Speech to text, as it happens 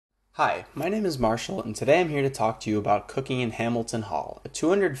Hi, my name is Marshall, and today I'm here to talk to you about cooking in Hamilton Hall, a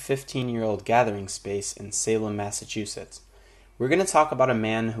 215-year-old gathering space in Salem, Massachusetts. We're going to talk about a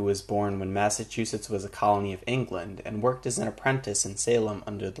man who was born when Massachusetts was a colony of England and worked as an apprentice in Salem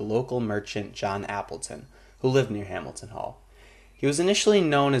under the local merchant John Appleton, who lived near Hamilton Hall. He was initially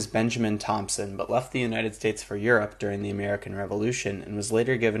known as Benjamin Thompson, but left the United States for Europe during the American Revolution and was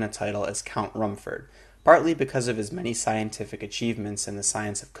later given a title as Count Rumford, partly because of his many scientific achievements in the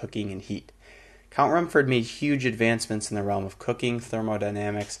science of cooking and heat. Count Rumford made huge advancements in the realm of cooking,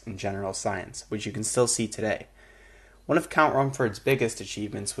 thermodynamics, and general science, which you can still see today. One of Count Rumford's biggest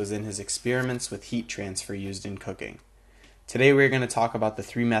achievements was in his experiments with heat transfer used in cooking. Today we are going to talk about the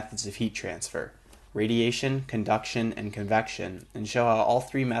three methods of heat transfer: radiation, conduction, and convection, and show how all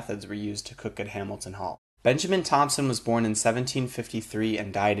three methods were used to cook at Hamilton Hall. Benjamin Thompson was born in 1753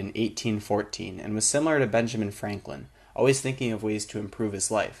 and died in 1814, and was similar to Benjamin Franklin, always thinking of ways to improve his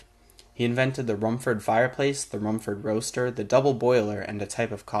life. He invented the Rumford fireplace, the Rumford roaster, the double boiler, and a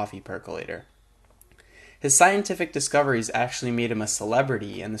type of coffee percolator. His scientific discoveries actually made him a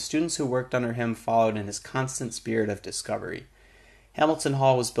celebrity, and the students who worked under him followed in his constant spirit of discovery. Hamilton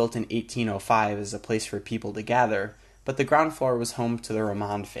Hall was built in 1805 as a place for people to gather, but the ground floor was home to the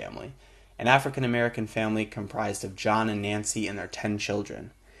Ramond family, an African-American family comprised of John and Nancy and their 10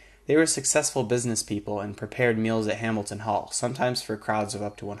 children. They were successful business people and prepared meals at Hamilton Hall, sometimes for crowds of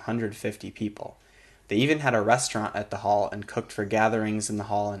up to 150 people. They even had a restaurant at the hall and cooked for gatherings in the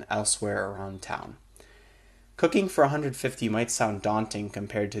hall and elsewhere around town. Cooking for 150 might sound daunting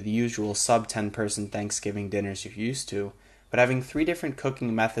compared to the usual sub-10-person Thanksgiving dinners you're used to, but having 3 different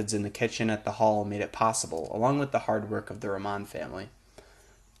cooking methods in the kitchen at the hall made it possible, along with the hard work of the Ramond family.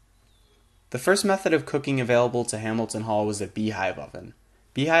 The first method of cooking available to Hamilton Hall was a beehive oven.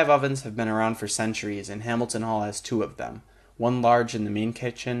 Beehive ovens have been around for centuries, and Hamilton Hall has 2 of them, one large in the main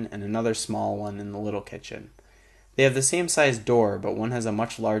kitchen and another small one in the little kitchen. They have the same size door, but one has a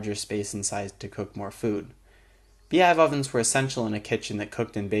much larger space inside to cook more food. Beehive ovens were essential in a kitchen that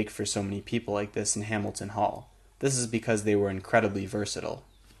cooked and baked for so many people like this in Hamilton Hall. This is because they were incredibly versatile.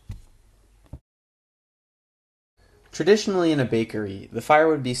 Traditionally in a bakery, the fire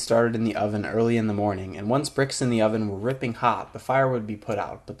would be started in the oven early in the morning, and once bricks in the oven were ripping hot, the fire would be put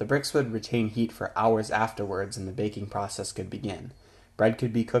out, but the bricks would retain heat for hours afterwards and the baking process could begin. Bread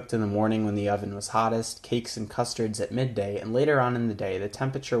could be cooked in the morning when the oven was hottest, cakes and custards at midday, and later on in the day the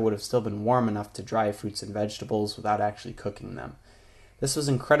temperature would have still been warm enough to dry fruits and vegetables without actually cooking them. This was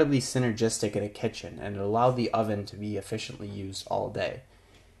incredibly synergistic in a kitchen, and it allowed the oven to be efficiently used all day.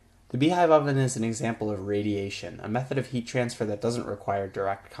 The beehive oven is an example of radiation, a method of heat transfer that doesn't require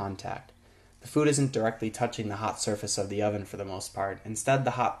direct contact. The food isn't directly touching the hot surface of the oven for the most part. Instead,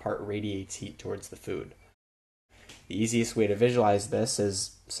 the hot part radiates heat towards the food. The easiest way to visualize this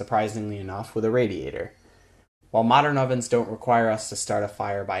is, surprisingly enough, with a radiator. While modern ovens don't require us to start a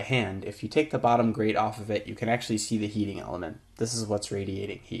fire by hand, if you take the bottom grate off of it, you can actually see the heating element. This is what's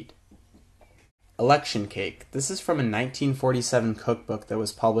radiating heat. Election cake. This is from a 1947 cookbook that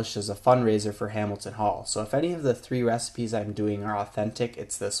was published as a fundraiser for Hamilton Hall, so if any of the 3 recipes I'm doing are authentic,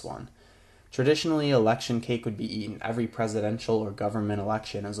 it's this one. Traditionally, election cake would be eaten every presidential or government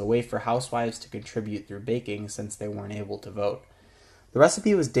election as a way for housewives to contribute through baking since they weren't able to vote. The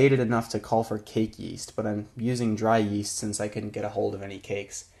recipe was dated enough to call for cake yeast, but I'm using dry yeast since I couldn't get a hold of any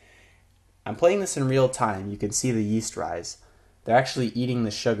cakes. I'm playing this in real time. You can see the yeast rise. They're actually eating the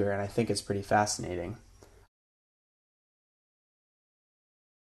sugar, and I think it's pretty fascinating.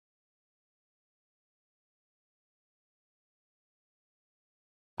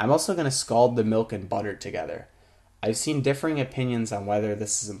 I'm also going to scald the milk and butter together. I've seen differing opinions on whether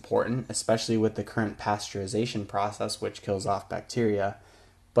this is important, especially with the current pasteurization process which kills off bacteria,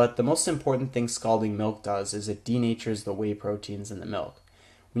 but the most important thing scalding milk does is it denatures the whey proteins in the milk.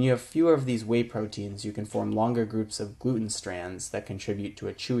 When you have fewer of these whey proteins, you can form longer groups of gluten strands that contribute to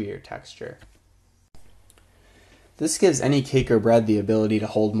a chewier texture. This gives any cake or bread the ability to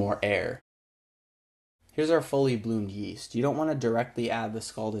hold more air. Here's our fully bloomed yeast. You don't want to directly add the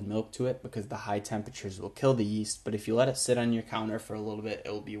scalded milk to it because the high temperatures will kill the yeast, but if you let it sit on your counter for a little bit,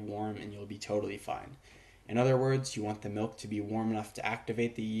 it will be warm and you'll be totally fine. In other words, you want the milk to be warm enough to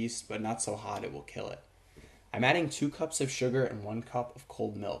activate the yeast, but not so hot it will kill it. I'm adding 2 cups of sugar and 1 cup of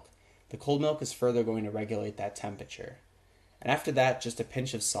cold milk. The cold milk is further going to regulate that temperature. And after that, just a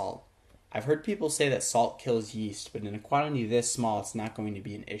pinch of salt. I've heard people say that salt kills yeast, but in a quantity this small, it's not going to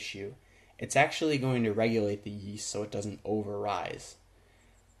be an issue. It's actually going to regulate the yeast so it doesn't over-rise.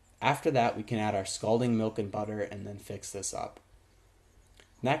 After that, we can add our scalding milk and butter and then fix this up.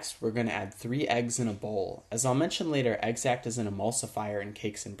 Next, we're going to add 3 eggs in a bowl. As I'll mention later, eggs act as an emulsifier in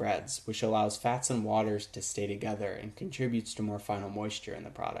cakes and breads, which allows fats and waters to stay together and contributes to more final moisture in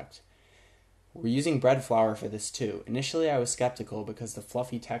the product. We're using bread flour for this too. Initially I was skeptical because the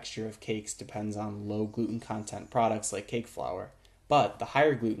fluffy texture of cakes depends on low gluten content products like cake flour, but the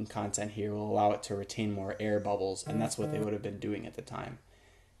higher gluten content here will allow it to retain more air bubbles, and that's what they would have been doing at the time.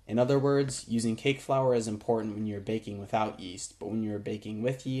 In other words, using cake flour is important when you're baking without yeast, but when you're baking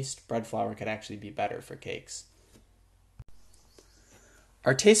with yeast, bread flour could actually be better for cakes.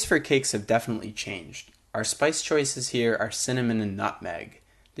 Our tastes for cakes have definitely changed. Our spice choices here are cinnamon and nutmeg.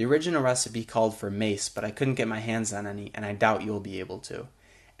 The original recipe called for mace, but I couldn't get my hands on any, and I doubt you'll be able to.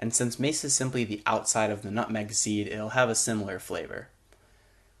 And since mace is simply the outside of the nutmeg seed, it'll have a similar flavor.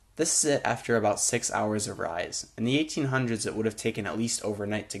 This is it after about 6 hours of rise. In the 1800s it would have taken at least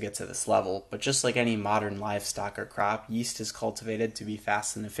overnight to get to this level, but just like any modern livestock or crop, yeast is cultivated to be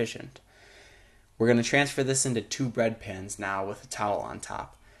fast and efficient. We're going to transfer this into 2 bread pans now with a towel on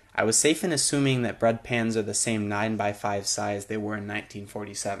top. I was safe in assuming that bread pans are the same 9x5 size they were in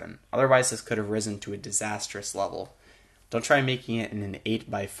 1947, otherwise this could have risen to a disastrous level. Don't try making it in an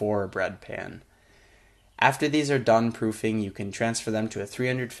 8x4 bread pan. After these are done proofing, you can transfer them to a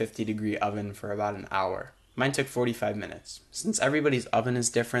 350-degree oven for about an hour. Mine took 45 minutes. Since everybody's oven is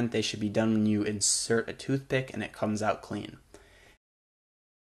different, they should be done when you insert a toothpick and it comes out clean.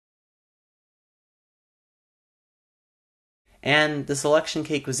 And the selection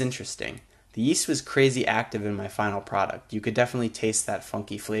cake was interesting. The yeast was crazy active in my final product. You could definitely taste that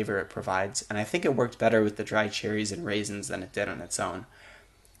funky flavor it provides, and I think it worked better with the dry cherries and raisins than it did on its own.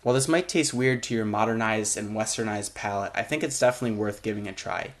 While this might taste weird to your modernized and westernized palate, I think it's definitely worth giving a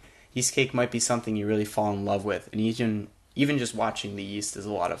try. Yeast cake might be something you really fall in love with, and even just watching the yeast is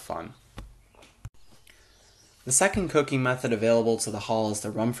a lot of fun. The second cooking method available to the hall is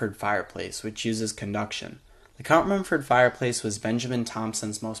the Rumford fireplace, which uses conduction. The Count Rumford fireplace was Benjamin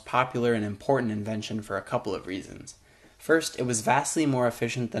Thompson's most popular and important invention for a couple of reasons. First, it was vastly more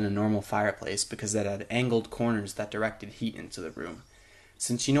efficient than a normal fireplace because it had angled corners that directed heat into the room.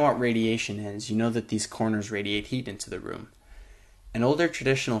 Since you know what radiation is, you know that these corners radiate heat into the room. An older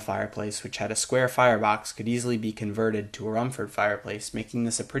traditional fireplace, which had a square firebox, could easily be converted to a Rumford fireplace, making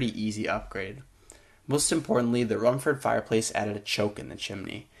this a pretty easy upgrade. Most importantly, the Rumford fireplace added a choke in the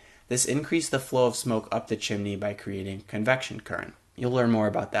chimney. This increased the flow of smoke up the chimney by creating a convection current. You'll learn more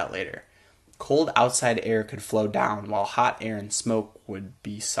about that later. Cold outside air could flow down, while hot air and smoke would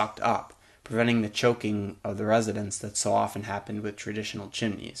be sucked up, preventing the choking of the residents that so often happened with traditional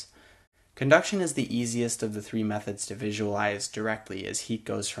chimneys. Conduction is the easiest of the 3 methods to visualize directly as heat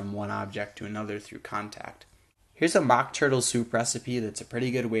goes from one object to another through contact. Here's a mock turtle soup recipe that's a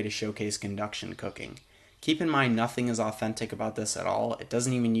pretty good way to showcase conduction cooking. Keep in mind nothing is authentic about this at all. It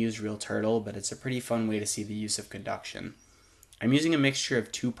doesn't even use real turtle, but it's a pretty fun way to see the use of conduction. I'm using a mixture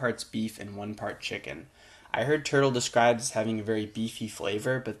of 2 parts beef and 1 part chicken. I heard turtle described as having a very beefy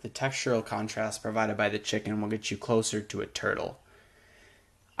flavor, but the textural contrast provided by the chicken will get you closer to a turtle,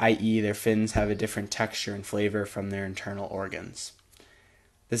 i.e. their fins have a different texture and flavor from their internal organs.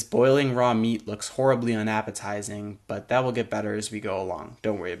 This boiling raw meat looks horribly unappetizing, but that will get better as we go along.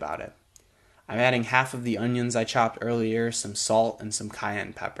 Don't worry about it. I'm adding half of the onions I chopped earlier, some salt, and some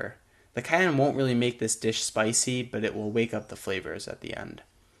cayenne pepper. The cayenne won't really make this dish spicy, but it will wake up the flavors at the end.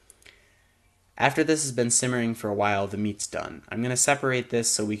 After this has been simmering for a while, the meat's done. I'm going to separate this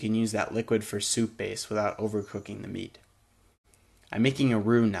so we can use that liquid for soup base without overcooking the meat. I'm making a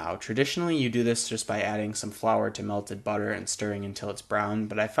roux now. Traditionally you do this just by adding some flour to melted butter and stirring until it's brown,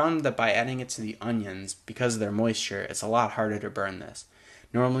 but I found that by adding it to the onions, because of their moisture, it's a lot harder to burn this.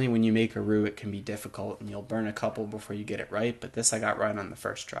 Normally when you make a roux it can be difficult and you'll burn a couple before you get it right, but this I got right on the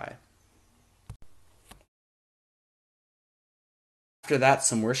first try. After that,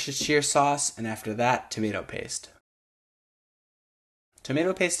 some Worcestershire sauce, and after that, tomato paste.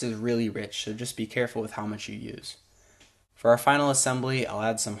 Tomato paste is really rich, so just be careful with how much you use. For our final assembly, I'll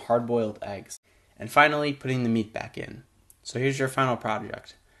add some hard-boiled eggs. And finally, putting the meat back in. So here's your final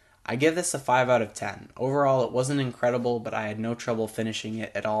project. I give this a 5 out of 10. Overall, it wasn't incredible, but I had no trouble finishing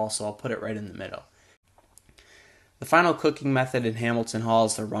it at all, so I'll put it right in the middle. The final cooking method in Hamilton Hall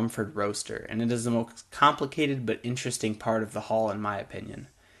is the Rumford roaster, and it is the most complicated but interesting part of the hall in my opinion.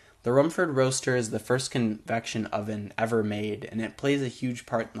 The Rumford roaster is the first convection oven ever made, and it plays a huge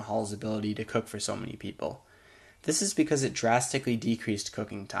part in the hall's ability to cook for so many people. This is because it drastically decreased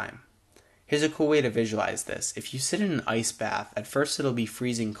cooking time. Here's a cool way to visualize this. If you sit in an ice bath, at first it'll be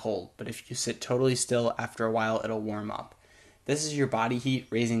freezing cold, but if you sit totally still, after a while it'll warm up. This is your body heat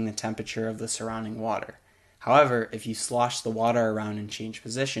raising the temperature of the surrounding water. However, if you slosh the water around and change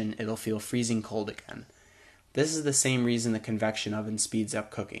position, it'll feel freezing cold again. This is the same reason the convection oven speeds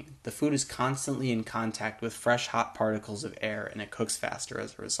up cooking. The food is constantly in contact with fresh hot particles of air and it cooks faster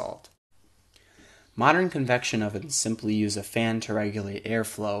as a result. Modern convection ovens simply use a fan to regulate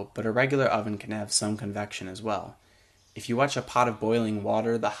airflow, but a regular oven can have some convection as well. If you watch a pot of boiling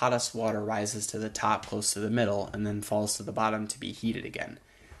water, the hottest water rises to the top close to the middle and then falls to the bottom to be heated again.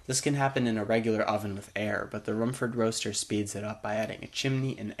 This can happen in a regular oven with air, but the Rumford roaster speeds it up by adding a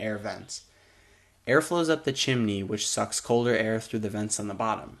chimney and air vents. Air flows up the chimney, which sucks colder air through the vents on the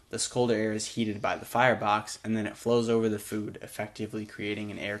bottom. This colder air is heated by the firebox, and then it flows over the food, effectively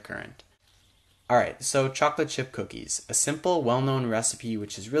creating an air current. Alright, so chocolate chip cookies. A simple, well-known recipe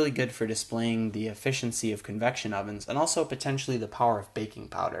which is really good for displaying the efficiency of convection ovens and also potentially the power of baking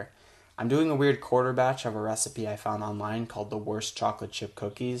powder. I'm doing a weird quarter batch of a recipe I found online called the worst chocolate chip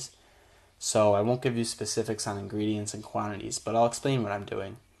cookies, so I won't give you specifics on ingredients and quantities, but I'll explain what I'm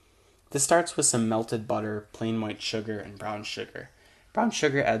doing. This starts with some melted butter, plain white sugar, and brown sugar. Brown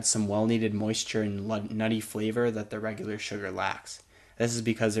sugar adds some well-needed moisture and nutty flavor that the regular sugar lacks. This is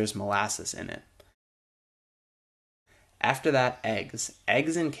because there's molasses in it. After that, eggs.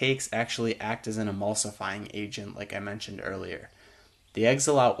 Eggs in cakes actually act as an emulsifying agent like I mentioned earlier. The eggs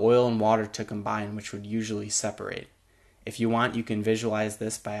allow oil and water to combine, which would usually separate. If you want, you can visualize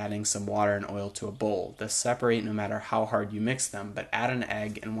this by adding some water and oil to a bowl. They'll separate no matter how hard you mix them, but add an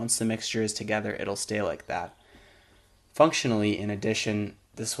egg and once the mixture is together, it'll stay like that. Functionally, in addition,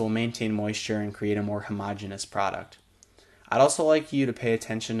 this will maintain moisture and create a more homogeneous product. I'd also like you to pay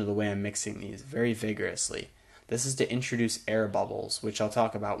attention to the way I'm mixing these very vigorously. This is to introduce air bubbles, which I'll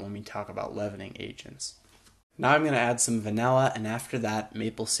talk about when we talk about leavening agents. Now I'm going to add some vanilla and after that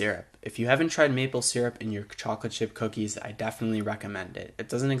maple syrup. If you haven't tried maple syrup in your chocolate chip cookies, I definitely recommend it. It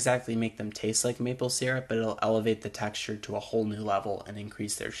doesn't exactly make them taste like maple syrup, but it'll elevate the texture to a whole new level and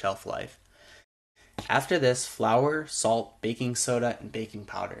increase their shelf life. After this, flour, salt, baking soda, and baking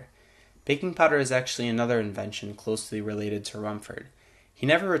powder. Baking powder is actually another invention closely related to Rumford. He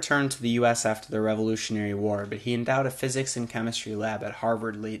never returned to the US after the Revolutionary War, but he endowed a physics and chemistry lab at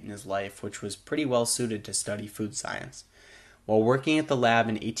Harvard late in his life, which was pretty well suited to study food science. While working at the lab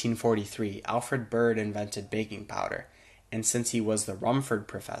in 1843, Alfred Bird invented baking powder, and since he was the Rumford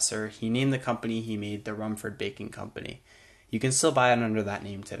professor, he named the company he made the Rumford Baking Company. You can still buy it under that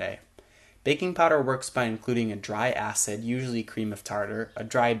name today. Baking powder works by including a dry acid, usually cream of tartar, a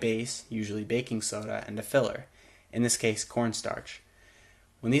dry base, usually baking soda, and a filler, in this case cornstarch.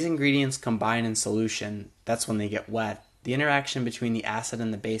 When these ingredients combine in solution, that's when they get wet, the interaction between the acid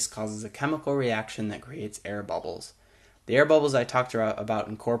and the base causes a chemical reaction that creates air bubbles. The air bubbles I talked about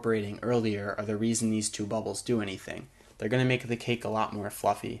incorporating earlier are the reason these two bubbles do anything. They're going to make the cake a lot more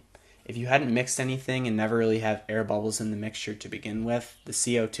fluffy. If you hadn't mixed anything and never really have air bubbles in the mixture to begin with, the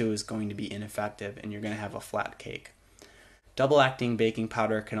CO2 is going to be ineffective and you're going to have a flat cake. Double-acting baking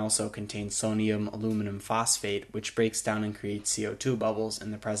powder can also contain sodium aluminum phosphate, which breaks down and creates CO2 bubbles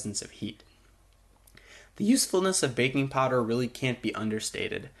in the presence of heat. The usefulness of baking powder really can't be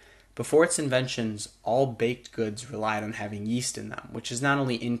understated. Before its inventions, all baked goods relied on having yeast in them, which is not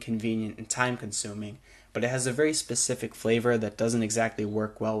only inconvenient and time-consuming, but it has a very specific flavor that doesn't exactly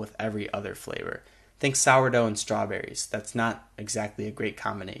work well with every other flavor. Think sourdough and strawberries. That's not exactly a great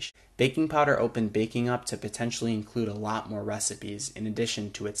combination. Baking powder opened baking up to potentially include a lot more recipes in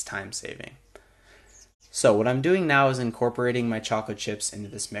addition to its time saving. So what I'm doing now is incorporating my chocolate chips into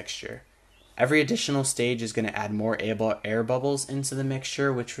this mixture. Every additional stage is going to add more air bubbles into the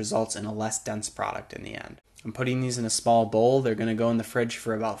mixture, which results in a less dense product in the end. I'm putting these in a small bowl. They're going to go in the fridge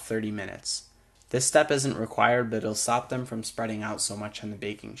for about 30 minutes. This step isn't required, but it'll stop them from spreading out so much on the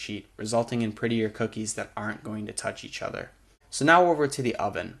baking sheet, resulting in prettier cookies that aren't going to touch each other. So now over to the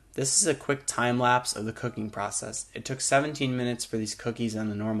oven. This is a quick time lapse of the cooking process. It took 17 minutes for these cookies on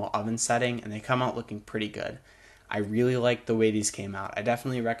the normal oven setting, and they come out looking pretty good. I really like the way these came out. I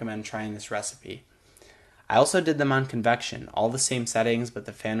definitely recommend trying this recipe. I also did them on convection, all the same settings, but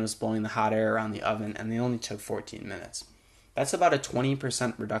the fan was blowing the hot air around the oven, and they only took 14 minutes. That's about a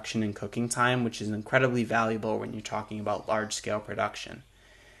 20% reduction in cooking time, which is incredibly valuable when you're talking about large-scale production.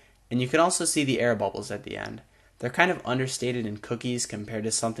 And you can also see the air bubbles at the end. They're kind of understated in cookies compared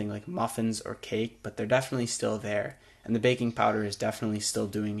to something like muffins or cake, but they're definitely still there, and the baking powder is definitely still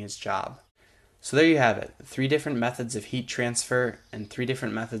doing its job. So there you have it, 3 different methods of heat transfer and 3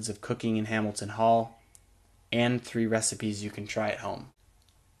 different methods of cooking in Hamilton Hall, and 3 recipes you can try at home.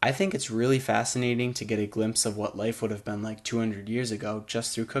 I think it's really fascinating to get a glimpse of what life would have been like 200 years ago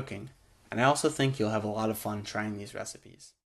just through cooking, and I also think you'll have a lot of fun trying these recipes.